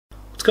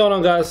What's going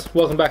on, guys?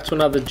 Welcome back to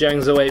another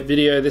Jangzo 8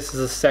 video. This is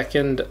the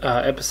second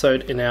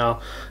episode in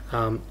our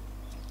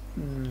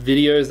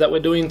videos that we're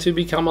doing to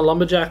become a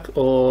lumberjack,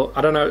 or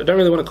I don't know, I don't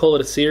really want to call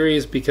it a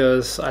series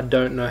because I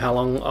don't know how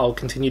long I'll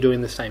continue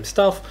doing the same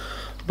stuff,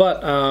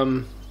 but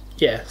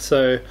yeah,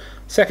 so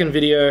second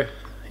video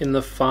in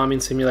the Farming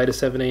Simulator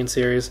 17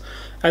 series.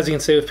 As you can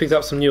see, we've picked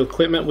up some new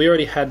equipment. We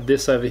already had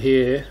this over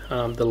here,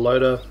 the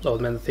loader, or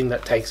the thing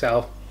that takes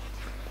our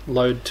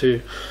load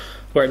to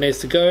where it needs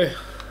to go.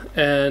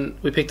 And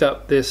we picked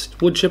up this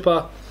wood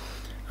chipper.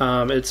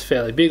 It's a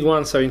fairly big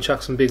one, so you can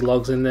chuck some big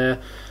logs in there.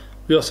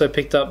 We also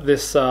picked up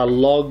this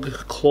log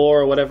claw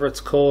or whatever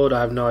it's called, I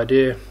have no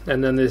idea.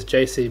 And then this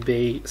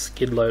JCB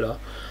skid loader.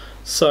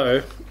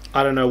 So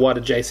I don't know what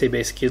a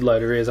JCB skid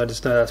loader is, I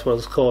just know that's what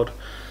it's called.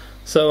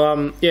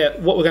 So yeah,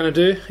 what we're going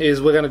to do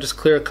is we're going to just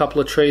clear a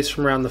couple of trees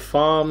from around the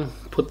farm,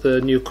 put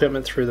the new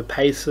equipment through the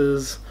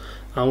paces.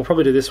 We'll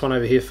probably do this one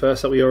over here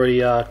first that we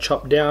already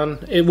chopped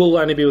down. It will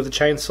only be with a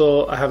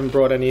chainsaw. I haven't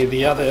brought any of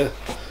the other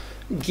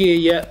gear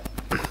yet.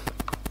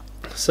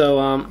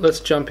 So let's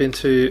jump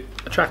into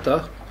a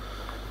tractor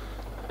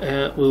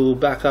and we'll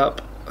back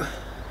up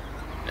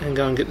and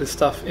go and get this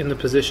stuff in the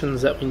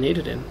positions that we need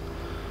it in.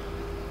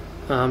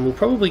 We'll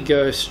probably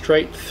go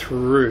straight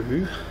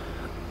through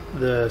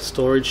the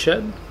storage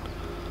shed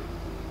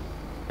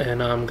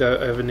and go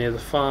over near the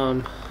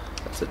farm.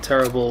 That's a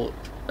terrible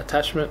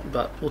attachment,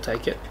 but we'll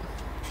take it.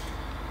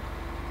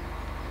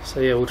 So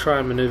yeah, we'll try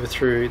and maneuver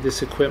through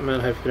this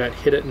equipment, hope we don't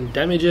hit it and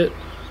damage it.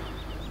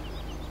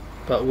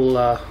 But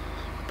we'll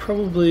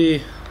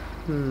probably,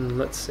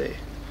 let's see.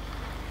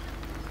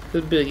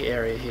 There's a big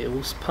area here,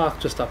 we'll park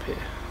just up here.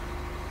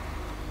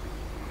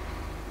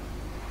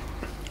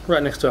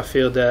 Right next to our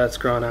field there, it's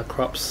growing our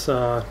crops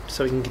so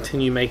we can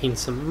continue making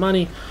some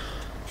money.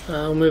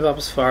 We'll move up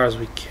as far as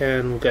we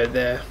can, we'll go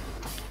there.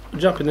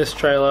 We'll jump in this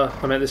trailer,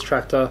 I meant this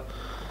tractor.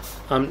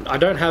 I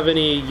don't have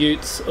any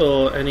utes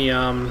or any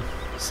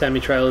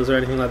semi-trailers or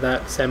anything like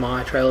that,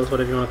 semi-trailers,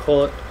 whatever you want to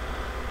call it.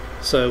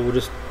 So we'll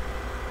just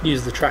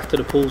use the tractor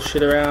to pull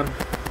shit around.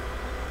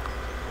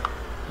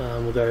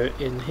 We'll go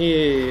in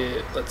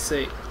here, let's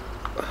see.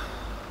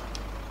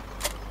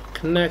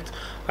 Connect.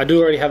 I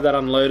do already have that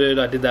unloaded,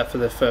 I did that for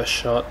the first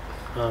shot,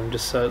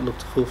 just so it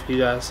looked cool for you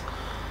guys.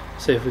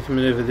 See if we can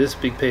maneuver this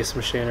big piece of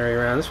machinery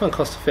around. This one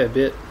cost a fair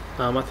bit.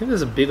 I think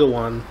there's a bigger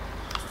one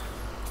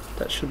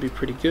that should be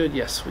pretty good.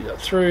 Yes, we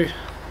got through.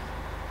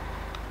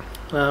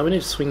 We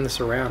need to swing this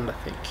around, I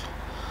think,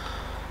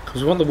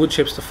 because we want the wood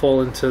chips to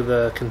fall into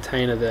the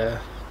container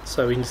there,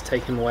 so we can just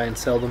take them away and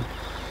sell them.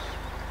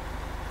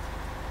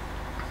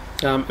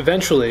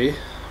 Eventually,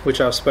 which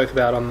I spoke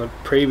about on the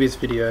previous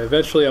video,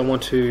 eventually I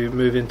want to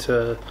move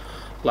into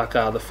like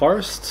the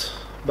forest,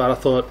 but I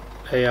thought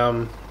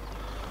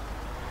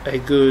a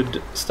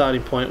good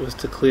starting point was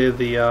to clear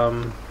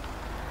the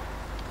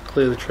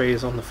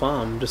trees on the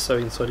farm, just so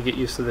we can sort of get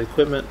used to the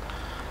equipment,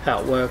 how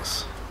it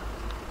works.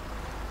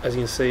 As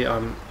you can see,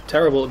 I'm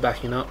terrible at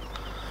backing up,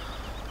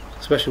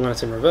 especially when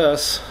it's in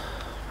reverse.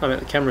 I mean,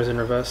 the camera's in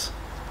reverse.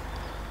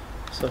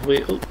 So if we,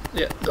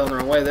 yeah, gone the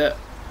wrong way there,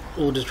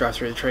 we'll just drive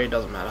through the tree, it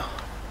doesn't matter.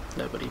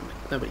 Nobody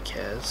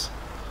cares.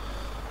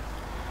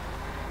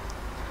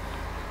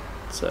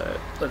 So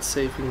let's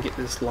see if we can get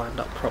this lined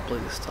up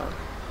properly this time.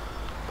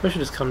 Probably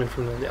should just come in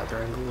from the other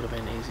angle, would have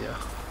been easier.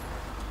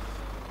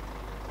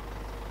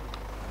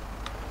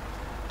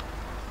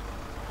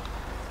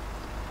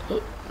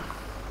 Oh,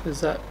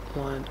 is that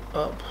lined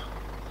up?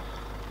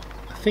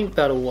 I think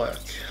that'll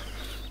work.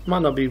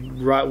 Might not be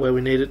right where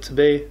we need it to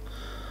be,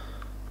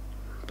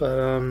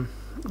 but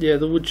yeah,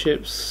 the wood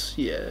chips,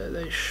 yeah,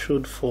 they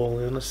should fall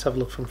in. Let's have a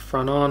look from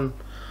front on.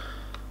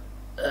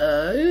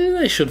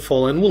 They should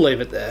fall in. We'll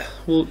leave it there.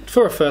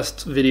 For a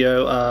first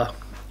video or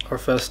a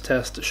first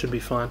test, it should be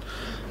fine.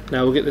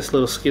 Now we'll get this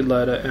little skid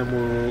loader and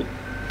we'll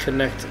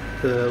connect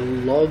the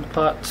log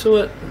part to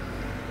it.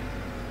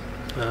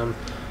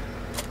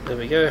 There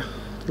we go.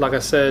 Like I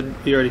said,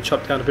 we already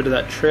chopped down a bit of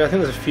that tree. I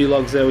think there's a few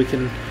logs there. We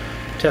can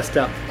test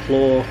out the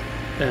claw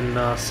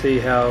and see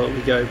how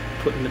we go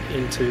putting it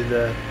into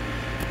the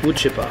wood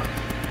chipper.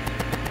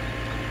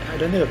 I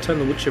don't think I've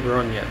turned the wood chipper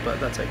on yet, but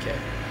that's okay.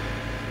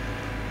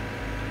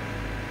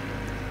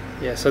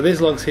 Yeah, so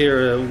these logs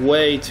here are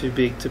way too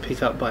big to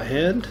pick up by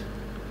hand,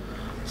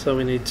 so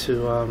we need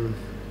to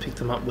pick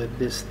them up with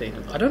this thing.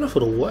 I don't know if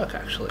it'll work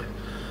actually.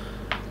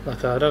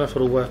 Like, I don't know if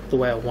it'll work the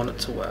way I want it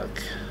to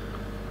work.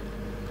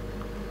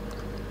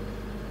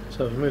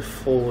 So we move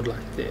forward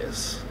like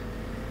this.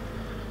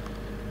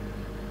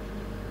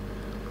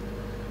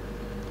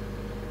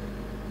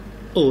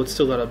 Oh, it's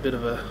still got a bit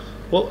of a,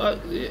 well,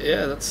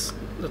 yeah, that's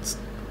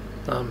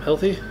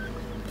healthy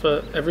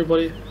for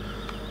everybody.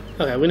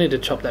 Okay, we need to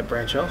chop that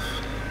branch off.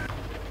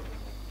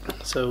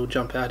 So we'll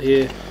jump out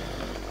here,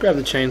 grab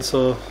the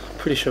chainsaw.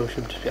 Pretty sure we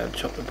should just be able to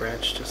chop the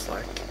branch just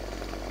like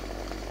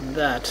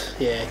that.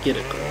 Yeah, get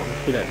it gone.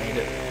 We don't need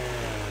it.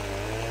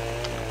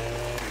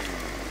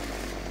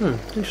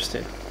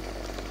 Interesting.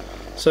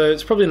 So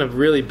it's probably in a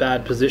really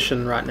bad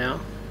position right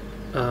now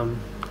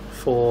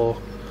for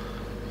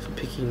for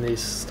picking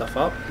this stuff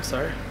up.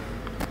 Sorry.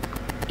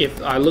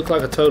 If I look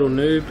like a total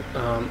noob,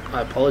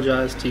 I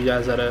apologize to you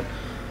guys that are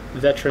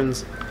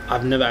veterans.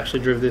 I've never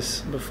actually driven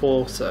this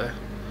before, so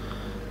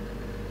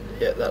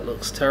yeah, that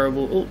looks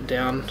terrible. Oh,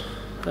 down.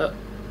 There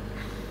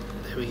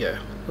we go.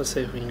 Let's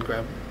see if we can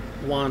grab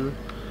one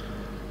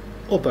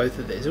or both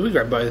of these. If we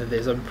grab both of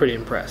these, I'm pretty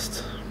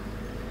impressed.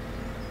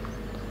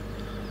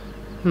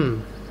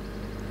 Can't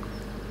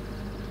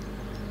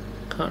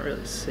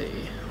really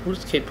see. We'll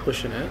just keep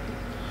pushing it.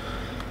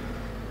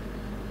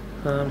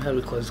 How do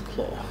we close the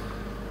claw?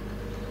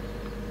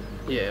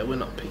 Yeah, we're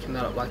not picking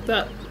that up like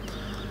that.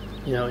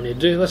 You know what we need to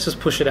do? Let's just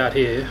push it out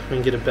here. We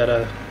can get a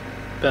better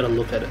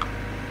look at it.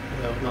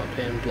 We're not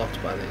being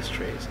blocked by these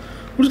trees.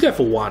 We'll just go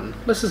for one.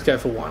 Let's just go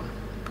for one.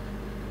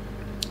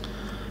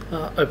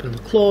 Open the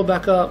claw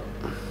back up.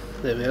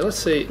 There we go. Let's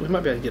see. We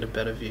might be able to get a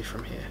better view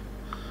from here.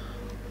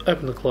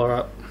 Open the claw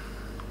up.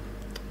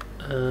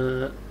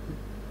 No.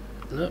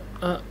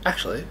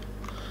 Actually,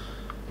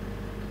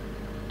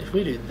 if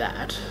we do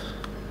that,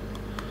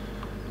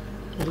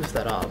 lift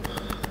that up,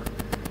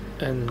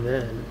 and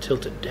then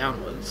tilt it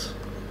downwards,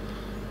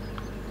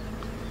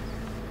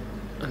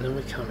 and then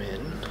we come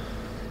in,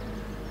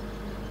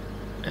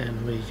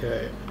 and we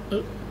go.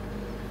 Oh,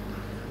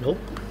 nope.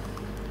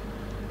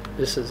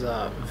 This is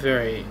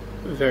very,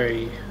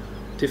 very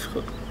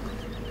difficult.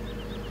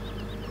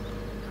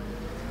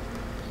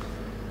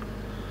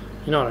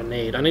 You know what I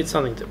need? I need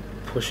something to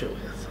push it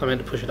with. I meant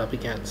to push it up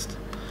against.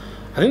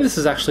 I think this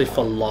is actually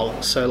for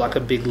logs, so like a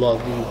big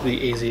log will be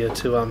easier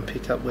to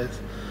pick up with.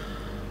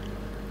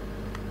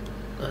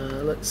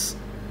 Let's...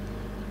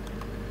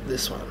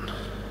 this one.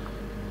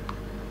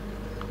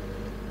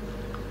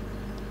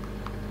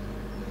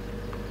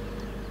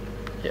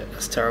 Yeah,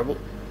 that's terrible.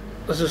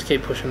 Let's just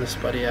keep pushing this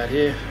buddy out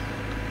here.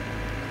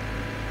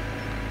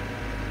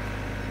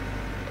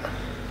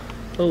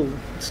 Oh,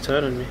 it's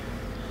turning me.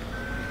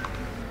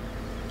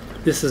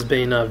 This has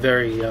been a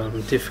very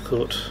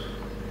difficult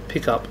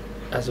pickup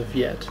as of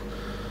yet.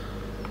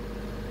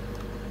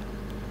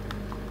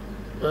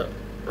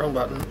 Wrong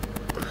button.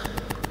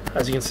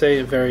 As you can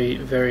see, very,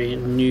 very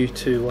new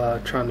to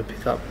trying to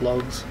pick up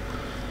logs.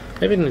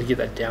 Maybe I need to get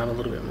that down a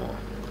little bit more.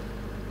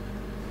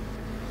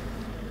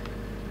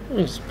 Let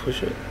me just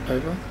push it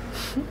over.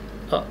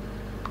 Oh.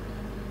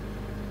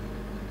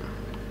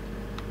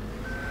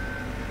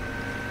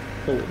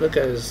 Oh, that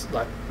goes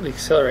like, the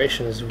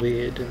acceleration is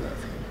weird in that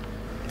thing.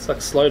 It's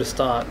like slow to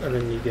start and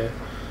then you go.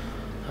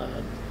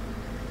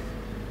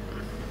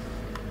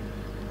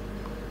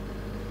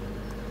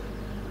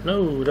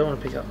 No, don't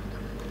want to pick up.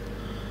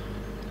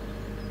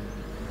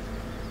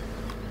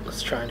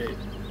 Let's try and do.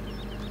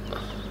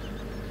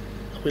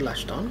 Are we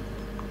latched on?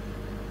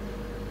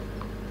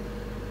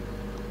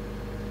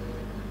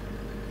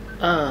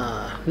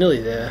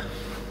 Nearly there.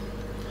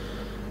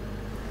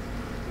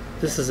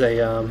 This is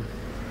a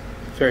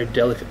very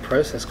delicate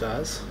process,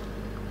 guys.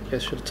 You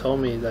guys should have told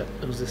me that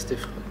it was this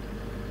difficult.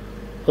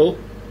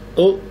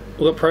 Oh,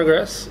 we got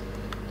progress,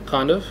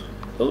 kind of.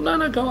 Oh,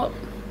 no, go up.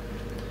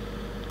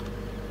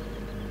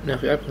 Now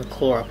if we open the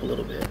claw up a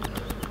little bit.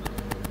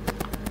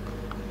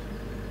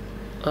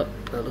 Oh,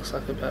 that looks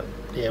like about,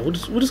 yeah, we'll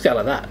just go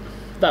like that.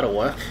 That'll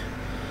work.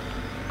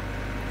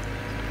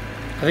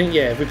 I think,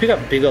 yeah, if we pick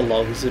up bigger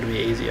logs, it'll be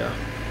easier.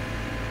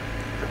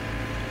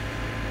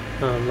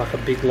 Like a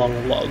big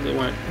long log, it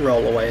won't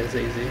roll away as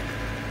easy.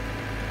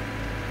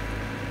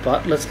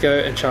 But let's go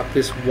and chuck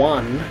this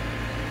one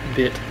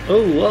bit.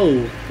 Oh,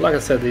 whoa! Like I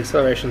said, the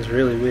acceleration is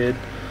really weird.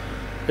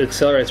 It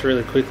accelerates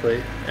really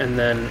quickly, and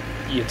then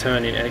you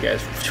turn in and it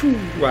goes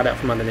right out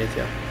from underneath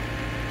you.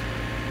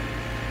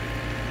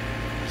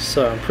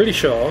 So I'm pretty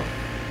sure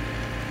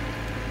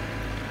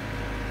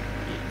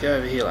you go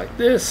over here like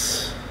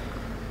this,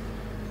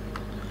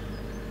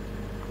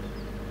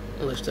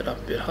 lift it up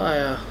a bit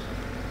higher.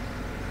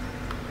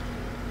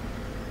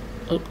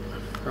 Oh,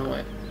 wrong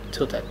way.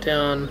 Tilt that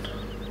down.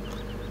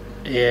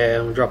 Yeah,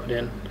 and we'll drop it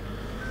in.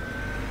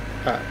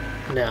 Alright,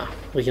 now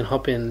we can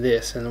hop in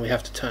this and we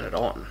have to turn it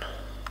on.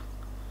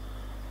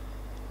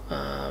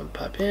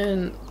 Pipe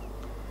in.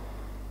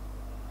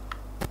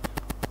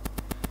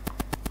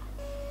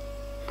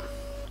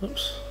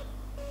 Oops.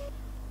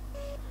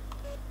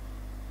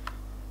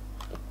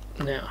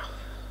 Now,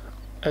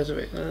 as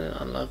we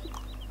unlock,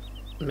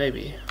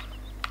 maybe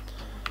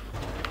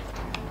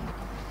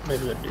we'll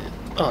do it.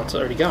 Oh, it's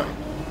already going.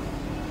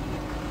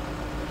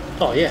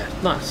 Oh yeah,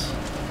 nice.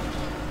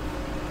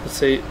 Let's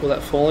see, will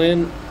that fall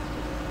in?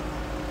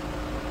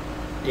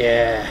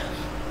 Yeah,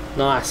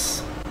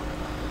 nice.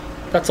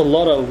 That's a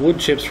lot of wood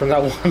chips from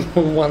that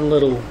one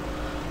little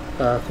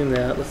thing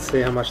there. Let's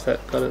see how much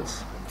that got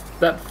us.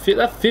 That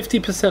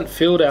 50%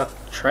 filled our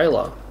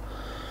trailer.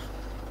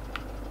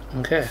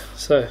 Okay,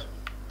 so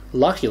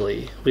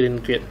luckily we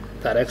didn't get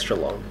that extra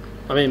log.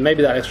 I mean,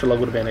 maybe that extra log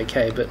would have been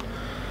okay, but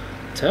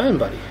turn,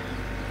 buddy.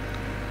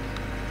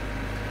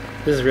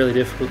 This is really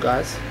difficult,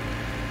 guys.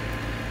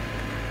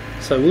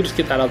 So we'll just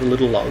get that other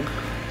little log,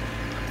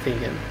 I'm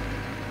thinking,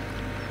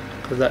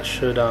 because that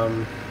should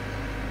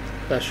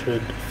that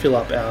should fill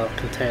up our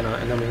container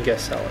and then we can go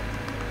sell it.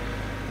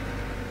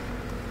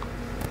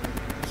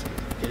 So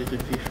get a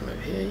good view from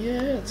over here.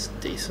 Yeah, it's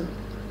decent.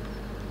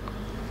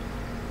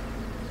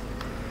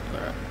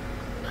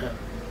 Alright,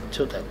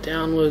 tilt that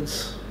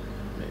downwards,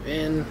 move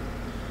in.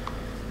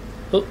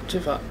 Oh, too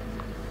far.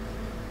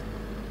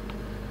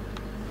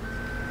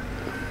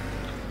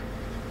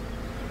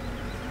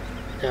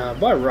 Now,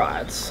 by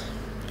rights,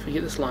 if we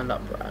get this lined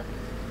up right,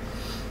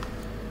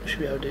 we should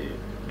be able to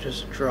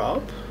just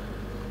drop,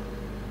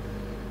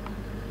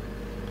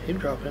 keep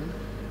dropping,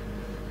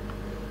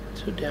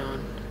 tilt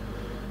down,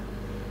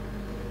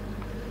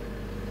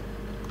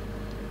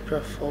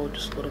 drop forward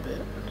just a little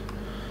bit.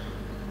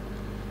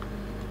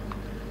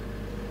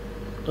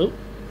 Oh.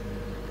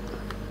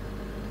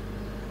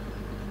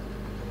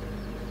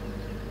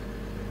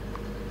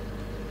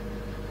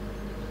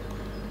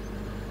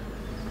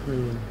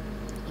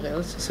 Okay,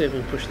 let's just see if we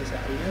can push this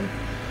out again.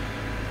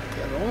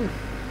 The other one.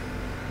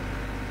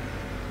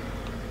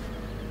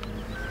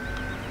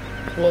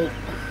 Well,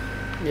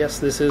 yes,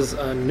 this is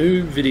a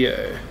new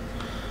video,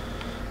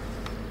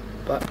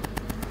 but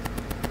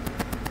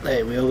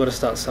hey, we all got to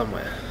start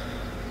somewhere.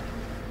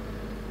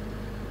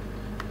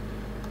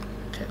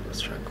 Okay,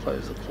 let's try and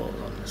close the claws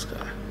on this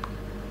guy.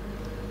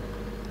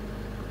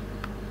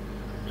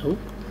 Nope.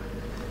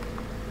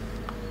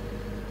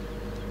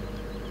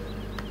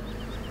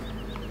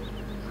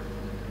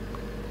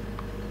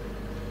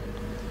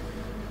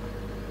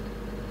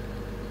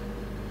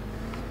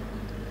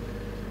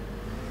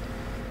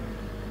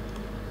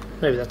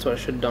 Maybe that's what I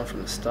should have done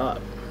from the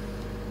start.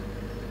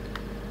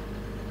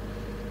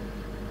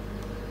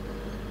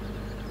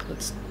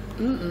 Let's...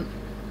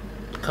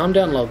 Calm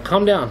down, Log.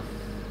 Calm down.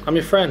 I'm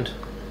your friend.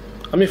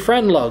 I'm your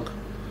friend, Log.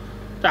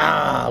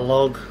 Ah,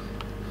 Log.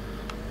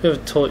 Whoever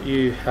taught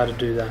you how to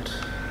do that?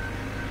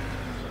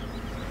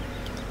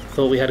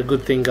 Thought we had a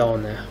good thing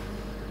going there.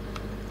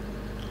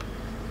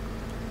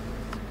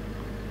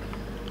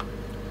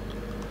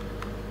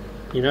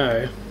 You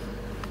know,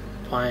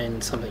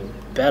 buying something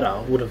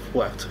better would have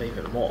worked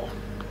even more.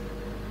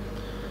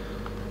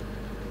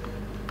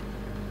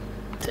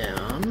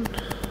 Down.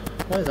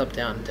 Why is up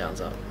down?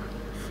 Down's up.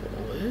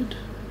 Forward.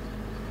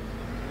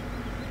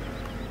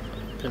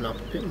 Open up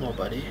a bit more,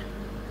 buddy.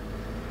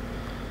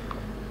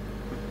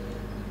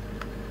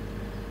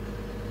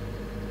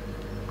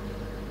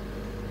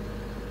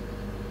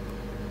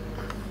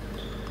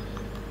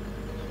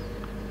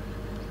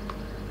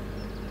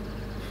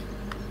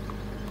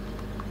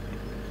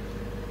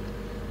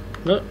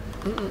 No.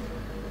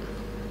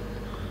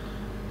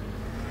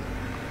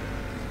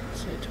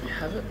 So do we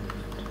have it?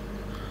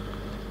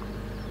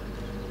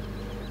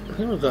 I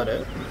think we've got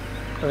it.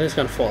 I think it's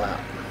going to fall out.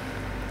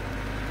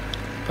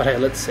 But hey,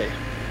 let's see.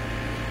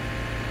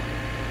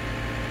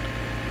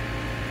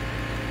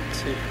 Let's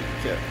see if we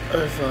can get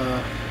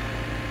over.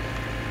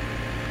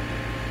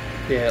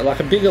 Yeah,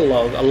 like a bigger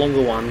log, a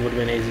longer one would have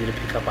been easier to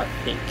pick up, I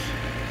think.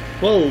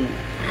 Whoa!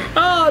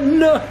 Oh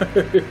no!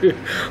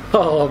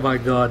 Oh my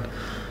god.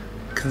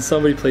 Can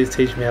somebody please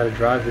teach me how to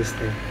drive this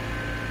thing?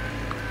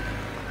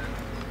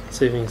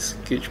 See if we can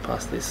scooch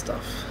past this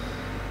stuff.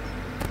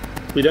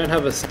 We don't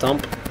have a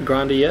stump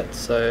grinder yet,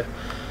 so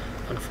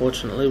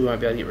unfortunately we won't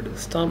be able to get rid of the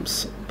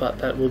stumps, but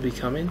that will be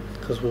coming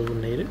because we will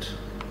need it.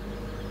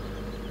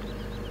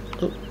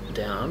 Oh,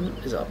 down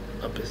is up,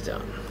 up is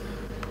down.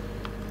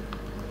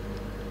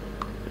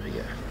 There we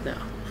go.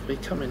 Now, if we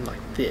come in like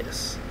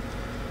this,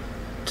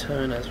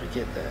 turn as we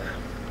get there.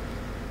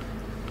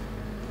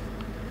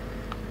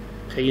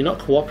 Okay, you're not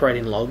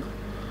cooperating, Log.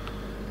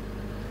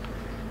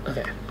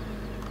 Okay.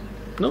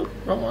 Nope,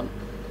 wrong one.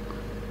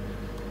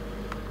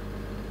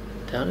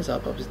 Down is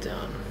up, up is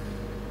down.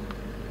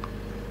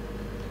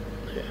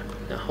 Okay,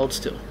 now hold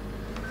still.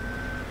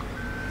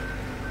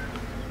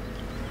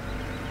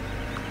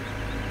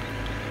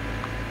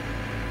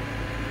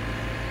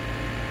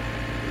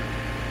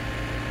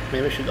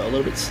 Maybe I should go a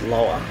little bit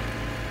slower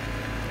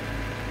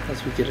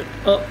as we get it.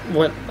 Oh,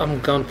 wait, I'm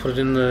going to put it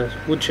in the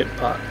wood chip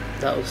part.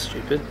 That was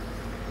stupid.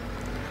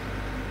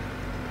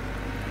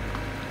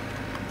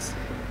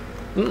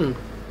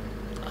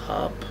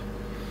 Up,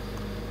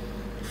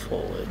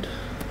 forward,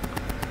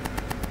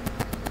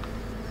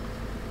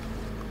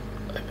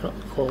 open up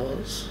the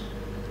claws.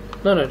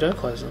 No, don't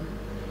close them.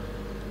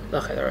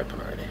 Okay, they're open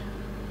already.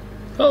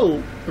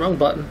 Oh, wrong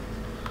button.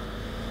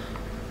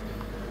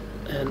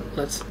 And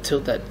let's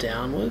tilt that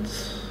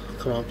downwards.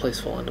 Come on, please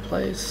fall into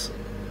place.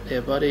 Yeah,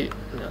 buddy.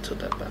 Now tilt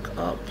that back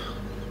up.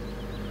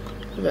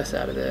 Move us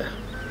out of there.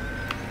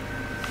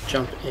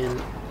 Jump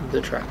in the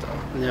tractor.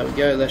 And there we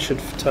go. That should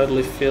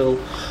totally fill.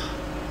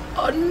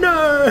 Oh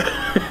no!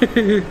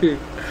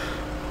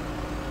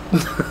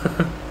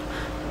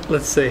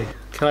 Let's see.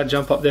 Can I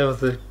jump up there with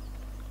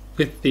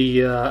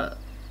the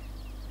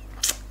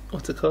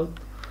what's it called?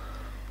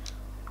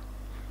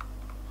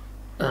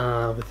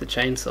 With the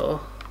chainsaw.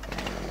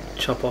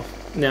 Chop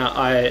off. Now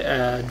I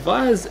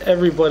advise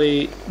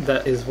everybody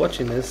that is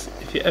watching this,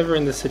 if you're ever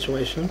in this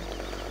situation,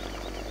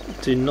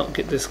 do not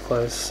get this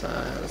close.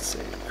 Let's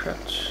see.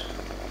 Crouch.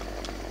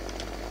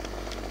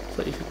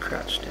 So you could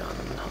crouch down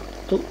and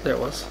oh, there it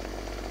was.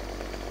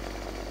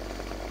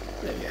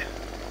 There we go.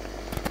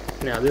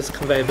 Now this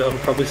conveyor belt will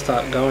probably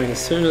start going as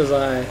soon as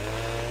I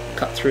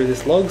cut through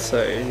this log,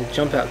 so you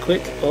jump out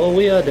quick or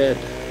we are dead.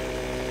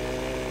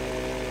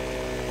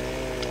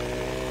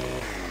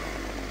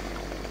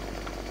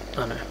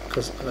 Oh no,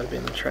 because I've got to be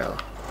in the trailer.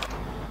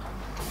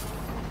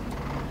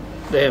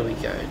 There we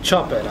go.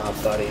 Chop it up,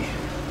 buddy.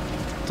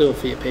 Do it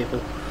for your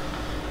people.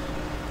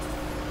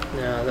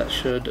 Now that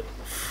should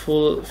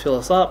fill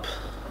us up,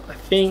 I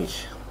think.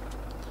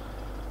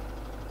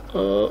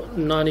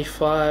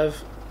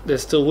 95.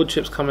 There's still wood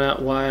chips coming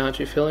out. Why aren't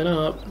you filling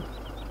up?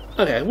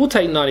 Okay, we'll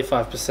take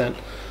 95%.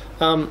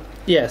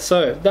 Yeah,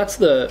 so that's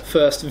the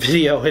first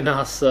video in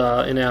us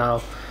in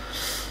our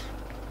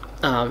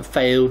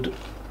failed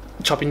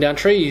chopping down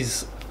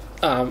trees.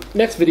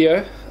 Next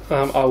video,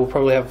 I will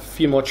probably have a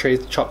few more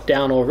trees chopped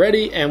down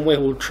already, and we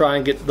will try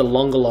and get the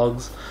longer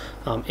logs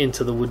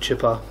into the wood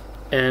chipper.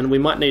 And we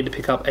might need to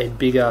pick up a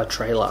bigger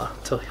trailer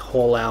to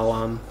haul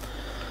our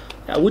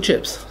wood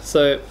chips.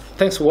 So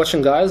thanks for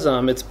watching, guys.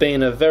 It's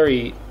been a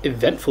very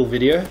eventful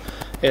video,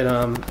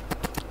 and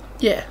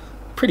yeah,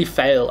 pretty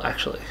fail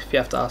actually, if you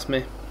have to ask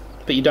me.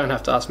 But you don't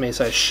have to ask me,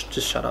 so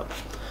just shut up.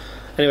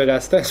 Anyway,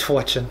 guys, thanks for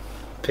watching.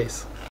 Peace.